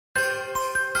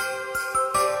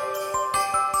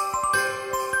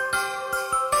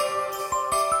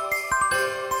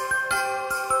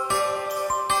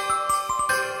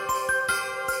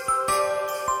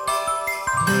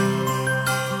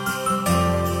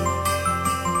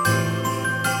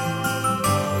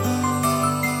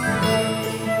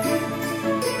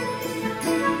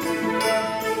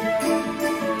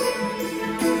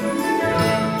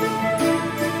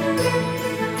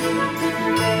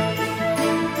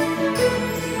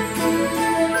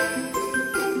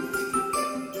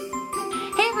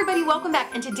welcome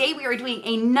back, and today we are doing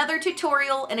another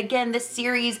tutorial, and again this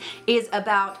series is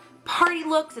about party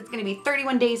looks. It's going to be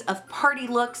 31 days of party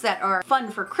looks that are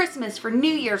fun for Christmas, for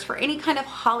New Year's, for any kind of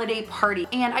holiday party.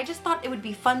 And I just thought it would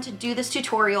be fun to do this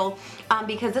tutorial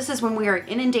because this is when we are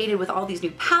inundated with all these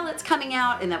new palettes coming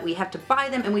out and that we have to buy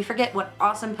them and we forget what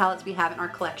awesome palettes we have in our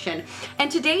collection.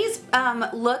 And today's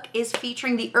look is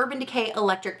featuring the Urban Decay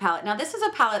Electric palette. Now this is a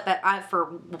palette that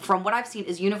from what I've seen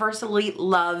is universally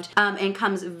loved and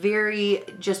comes very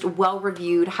just well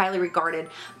reviewed, highly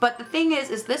regarded. But the thing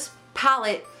is this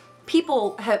palette,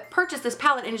 people have purchased this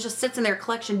palette and it just sits in their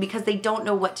collection because they don't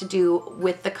know what to do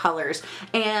with the colors.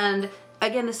 And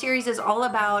again, the series is all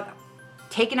about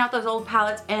taking out those old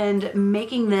palettes and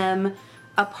making them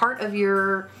a part of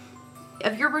your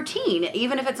routine,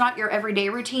 even if it's not your everyday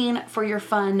routine, for your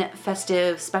fun,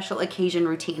 festive, special occasion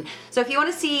routine. So if you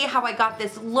want to see how I got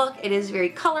this look, it is very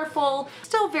colorful,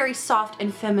 still very soft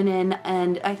and feminine,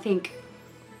 and I think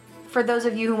for those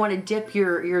of you who want to dip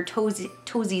your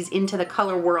toesies into the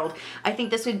color world, I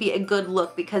think this would be a good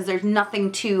look because there's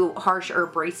nothing too harsh or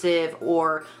abrasive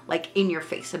or like in your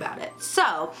face about it.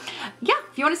 So yeah,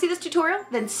 if you want to see this tutorial,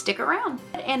 then stick around.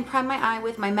 And prime my eye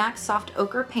with my MAC Soft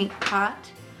Ochre paint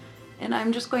pot. And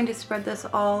I'm just going to spread this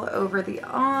all over the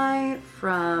eye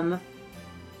from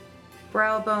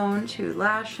brow bone to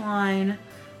lash line.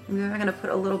 And then I'm going to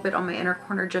put a little bit on my inner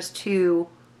corner just to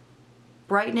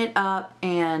brighten it up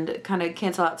and kind of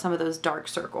cancel out some of those dark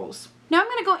circles. Now I'm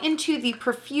going to go into the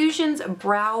Profusion's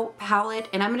brow palette,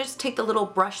 and I'm going to just take the little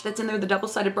brush that's in there, the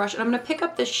double-sided brush, and I'm going to pick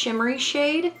up this shimmery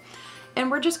shade,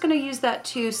 and we're just going to use that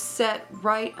to set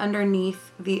right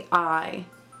underneath the eye.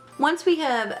 Once we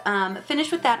have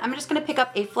finished with that, I'm just going to pick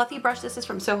up a fluffy brush. This is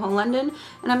from Soho London,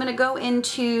 and I'm going to go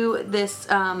into this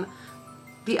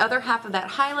the other half of that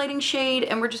highlighting shade,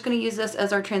 and we're just going to use this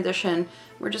as our transition.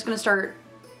 We're just going to start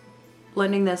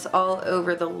blending this all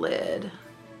over the lid.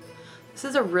 This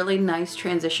is a really nice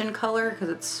transition color because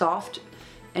it's soft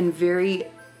and very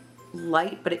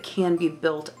light, but it can be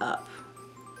built up.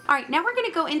 Alright, now we're going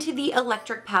to go into the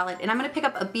electric palette, and I'm going to pick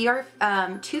up a BR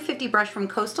 250 brush from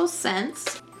Coastal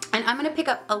Scents, and I'm going to pick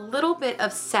up a little bit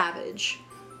of Savage.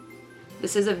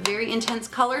 This is a very intense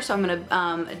color, so I'm going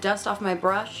to dust off my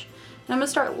brush, and I'm going to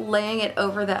start laying it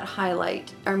over that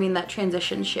that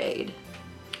transition shade.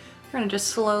 We're going to just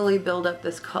slowly build up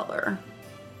this color.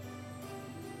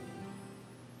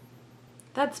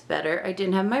 That's better. I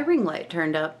didn't have my ring light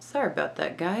turned up. Sorry about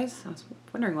that, guys. I was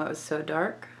wondering why it was so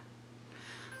dark.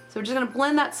 So we're just going to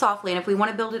blend that softly, and if we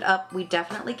want to build it up, we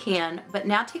definitely can. But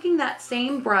now taking that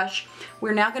same brush,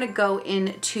 we're now going to go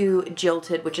into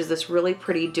Jilted, which is this really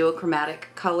pretty duochromatic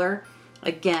color.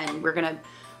 Again,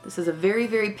 this is a very,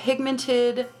 very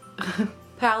pigmented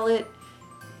palette,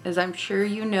 as I'm sure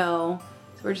you know.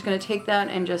 We're just going to take that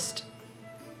and just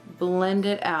blend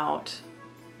it out.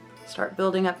 Start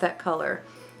building up that color.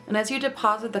 And as you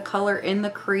deposit the color in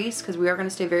the crease, because we are going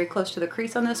to stay very close to the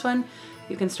crease on this one,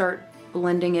 you can start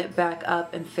blending it back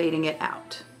up and fading it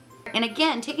out. And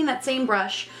again, taking that same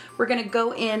brush, we're going to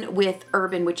go in with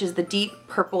Urban, which is the deep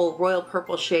purple, royal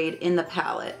purple shade in the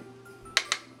palette.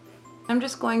 I'm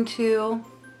just going to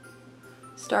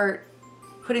start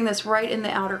putting this right in the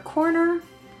outer corner,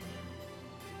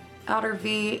 outer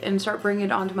V, and start bringing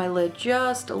it onto my lid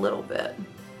just a little bit.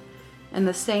 And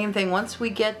the same thing, once we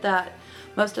get that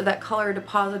most of that color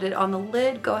deposited on the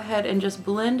lid, go ahead and just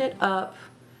blend it up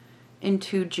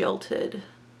into Jilted.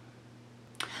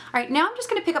 Alright, now I'm just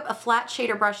going to pick up a flat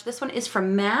shader brush. This one is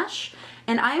from MASH,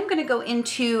 and I am going to go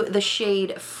into the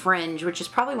shade Fringe, which is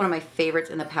probably one of my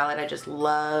favorites in the palette. I just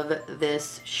love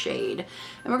this shade.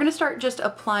 And we're going to start just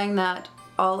applying that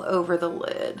all over the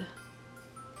lid.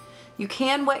 You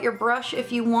can wet your brush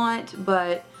if you want,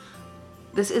 but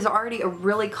this is already a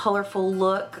really colorful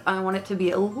look. I want it to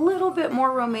be a little bit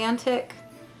more romantic.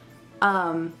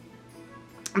 But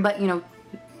you know,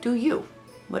 do you.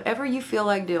 Whatever you feel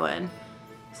like doing.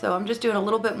 So I'm just doing a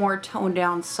little bit more toned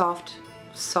down, soft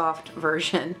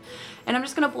version. And I'm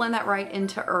just going to blend that right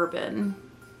into Urban.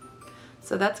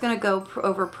 So that's going to go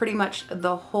over pretty much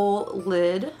the whole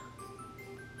lid.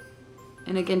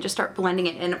 And again, just start blending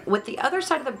it. And with the other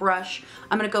side of the brush,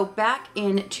 I'm going to go back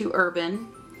into Urban,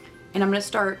 and I'm going to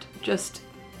start just,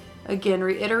 again,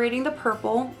 reiterating the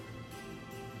purple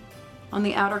on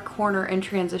the outer corner and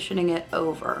transitioning it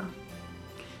over.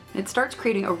 And it starts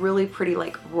creating a really pretty,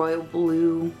 like, royal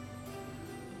blue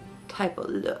type of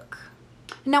look.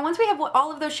 Now once we have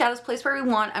all of those shadows placed where we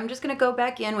want, I'm just going to go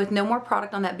back in with no more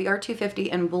product on that BR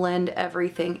 250 and blend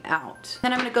everything out.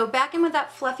 Then I'm going to go back in with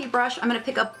that fluffy brush. I'm going to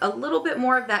pick up a little bit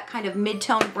more of that kind of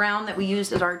mid-tone brown that we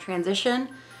used as our transition.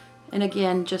 And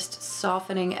again, just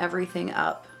softening everything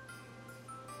up.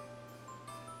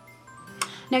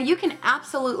 Now you can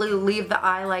absolutely leave the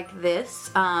eye like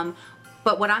this,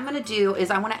 but what I'm gonna do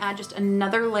is I wanna add just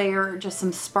another layer, just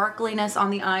some sparkliness on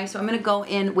the eye. So I'm gonna go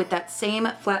in with that same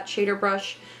flat shader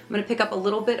brush. I'm gonna pick up a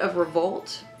little bit of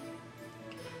Revolt.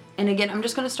 And again, I'm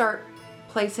just gonna start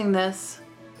placing this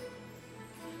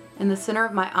in the center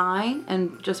of my eye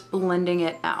and just blending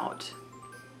it out.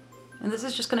 And this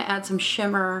is just gonna add some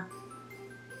shimmer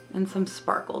and some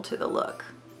sparkle to the look.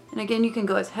 And again, you can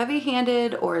go as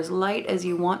heavy-handed or as light as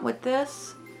you want with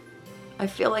this. I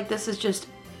feel like this is just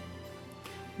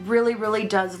really, really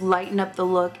does lighten up the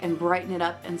look and brighten it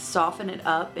up and soften it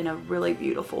up in a really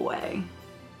beautiful way.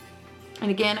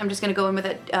 And again, I'm just gonna go in with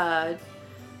that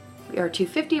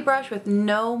VR250 brush with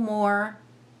no more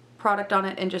product on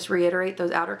it and just reiterate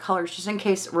those outer colors just in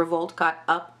case Revolt got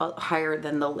up higher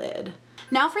than the lid.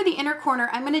 Now for the inner corner,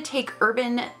 I'm gonna take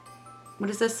what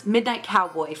is this? Midnight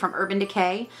Cowboy from Urban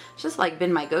Decay. It's just like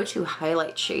been my go-to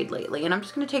highlight shade lately. And I'm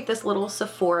just gonna take this little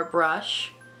Sephora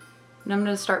brush and I'm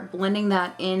gonna start blending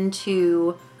that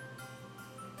into,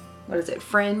 what is it,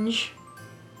 Fringe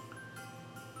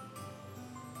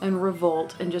and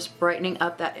Revolt, and just brightening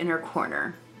up that inner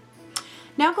corner.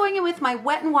 Now going in with my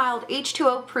Wet n Wild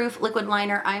H2O proof liquid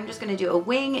liner, I'm just gonna do a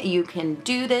wing. You can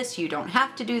do this, you don't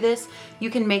have to do this. You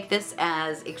can make this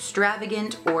as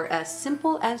extravagant or as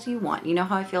simple as you want. You know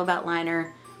how I feel about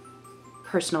liner,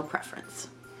 personal preference.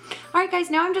 All right guys,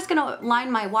 now I'm just gonna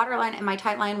line my waterline and my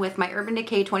tight line with my Urban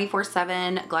Decay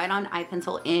 24/7 Glide On Eye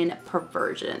Pencil in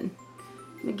Perversion.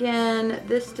 And again,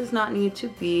 this does not need to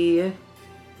be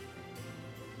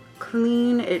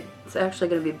clean. It's actually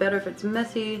gonna be better if it's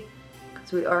messy,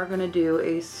 because we are gonna do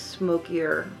a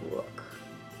smokier look.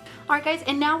 All right guys,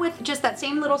 and now with just that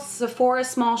same little Sephora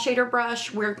small shader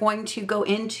brush, we're going to go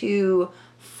into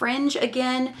Fringe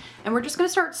again, and we're just gonna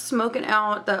start smoking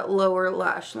out that lower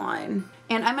lash line.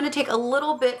 And I'm gonna take a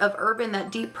little bit of Urban,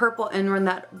 that deep purple, and run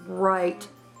that right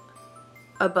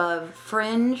above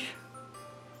Fringe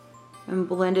and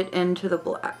blend it into the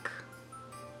black.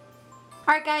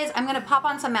 All right guys, I'm gonna pop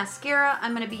on some mascara.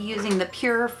 I'm gonna be using the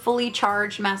Pure Fully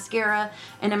Charged Mascara,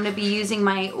 and I'm gonna be using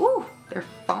my, ooh, they're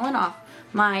falling off,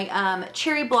 my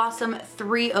Cherry Blossom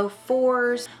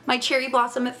 304s. My Cherry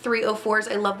Blossom 304s,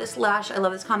 I love this lash, I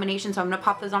love this combination, so I'm gonna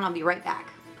pop those on, I'll be right back.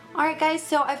 All right guys,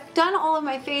 so I've done all of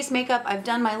my face makeup, I've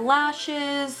done my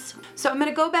lashes. So I'm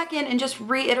gonna go back in and just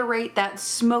reiterate that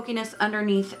smokiness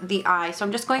underneath the eye. So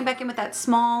I'm just going back in with that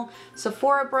small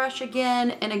Sephora brush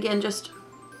again, and again, just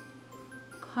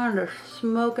kind of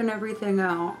smoking everything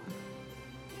out.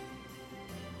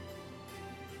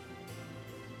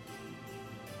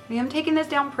 I am taking this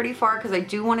down pretty far because I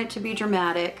do want it to be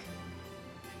dramatic,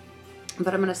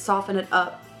 but I'm going to soften it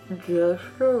up just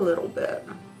a little bit.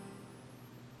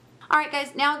 Alright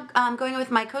guys, now I'm going with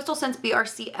my Coastal Scents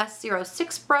BRC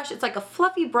S06 brush. It's like a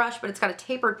fluffy brush, but it's got a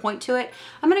tapered point to it.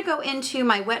 I'm going to go into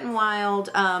my Wet n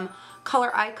Wild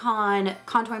Color Icon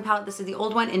contouring palette. This is the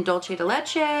old one in Dulce de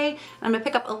Leche. And I'm going to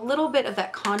pick up a little bit of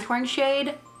that contouring shade,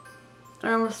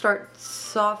 and I'm going to start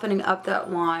softening up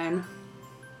that line.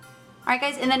 Alright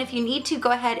guys, and then if you need to,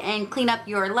 go ahead and clean up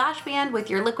your lash band with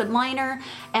your liquid liner,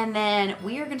 and then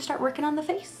we are going to start working on the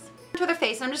face. For the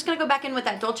face, I'm just going to go back in with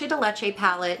that Dulce de Leche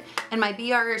palette and my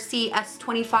BRC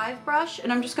S25 brush,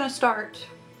 and I'm just going to start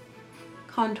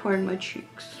contouring my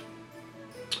cheeks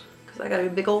because I got a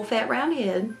big old fat round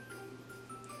head.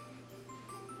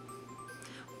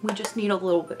 We just need a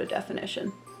little bit of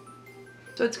definition.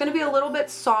 So it's going to be a little bit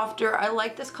softer. I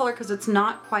like this color because it's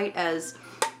not quite as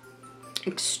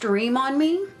extreme on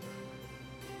me,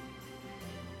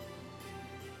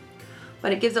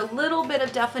 but it gives a little bit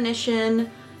of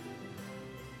definition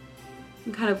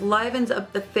and kind of livens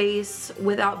up the face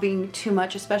without being too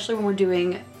much, especially when we're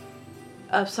doing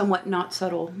a somewhat not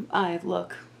subtle eye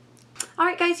look.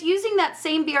 Alright guys, using that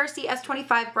same BRC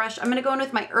S25 brush, I'm going to go in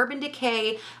with my Urban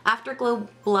Decay Afterglow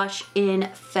blush in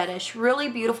Fetish. Really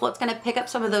beautiful. It's going to pick up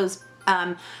some of those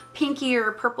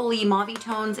pinkier, purpley, mauve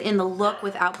tones in the look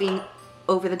without being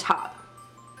over the top.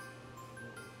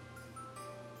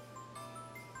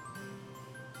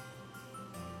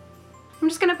 I'm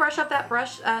just going to brush up that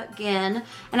brush again,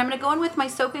 and I'm going to go in with my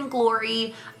Soap &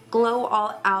 Glory Glow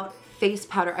All Out face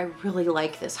powder. I really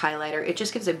like this highlighter. It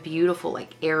just gives a beautiful,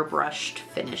 like, airbrushed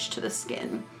finish to the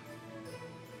skin.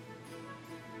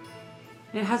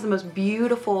 And it has the most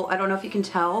beautiful, I don't know if you can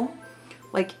tell,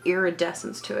 like,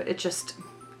 iridescence to it.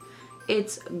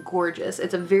 It's gorgeous.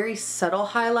 It's a very subtle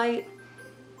highlight.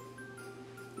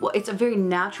 Well, it's a very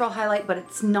natural highlight, but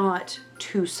it's not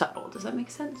too subtle. Does that make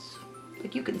sense?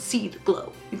 Like, you can see the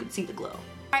glow. You can see the glow.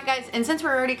 Alright guys, and since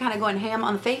we're already kind of going ham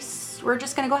on the face, we're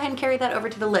just going to go ahead and carry that over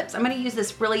to the lips. I'm going to use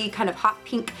this really kind of hot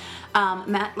pink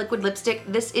matte liquid lipstick.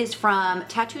 This is from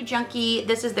Tattoo Junkie.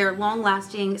 This is their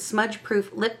long-lasting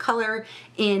smudge-proof lip color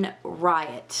in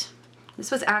Riot.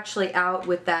 This was actually out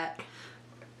with that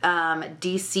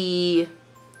DC,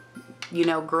 you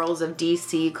know, Girls of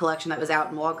DC collection that was out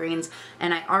in Walgreens,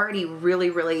 and I already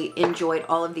really enjoyed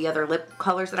all of the other lip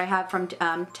colors that I have from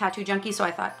Tattoo Junkie, so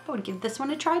I thought I would give this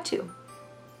one a try too.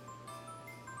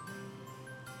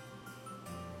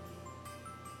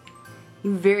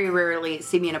 You very rarely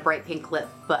see me in a bright pink lip,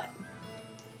 but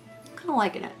I'm kind of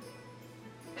liking it.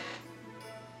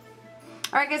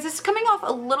 Alright guys, this is coming off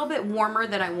a little bit warmer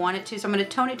than I want it to, so I'm going to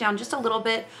tone it down just a little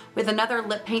bit with another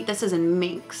lip paint. This is in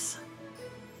Minx.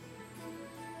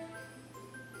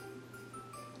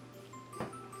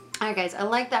 Alright guys, I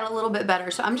like that a little bit better,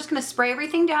 so I'm just going to spray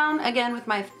everything down again with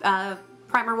my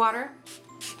primer water.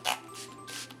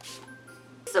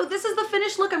 So this is the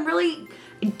finished look. I'm really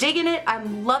digging it.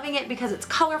 I'm loving it because it's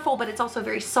colorful, but it's also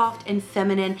very soft and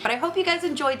feminine. But I hope you guys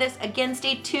enjoyed this. Again,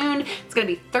 stay tuned. It's going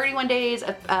to be 31 days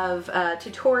of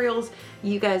tutorials.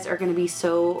 You guys are going to be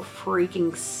so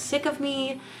freaking sick of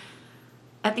me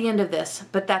at the end of this,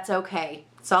 but that's okay.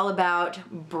 It's all about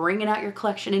bringing out your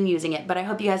collection and using it. But I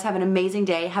hope you guys have an amazing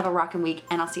day. Have a rockin' week,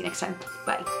 and I'll see you next time.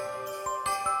 Bye.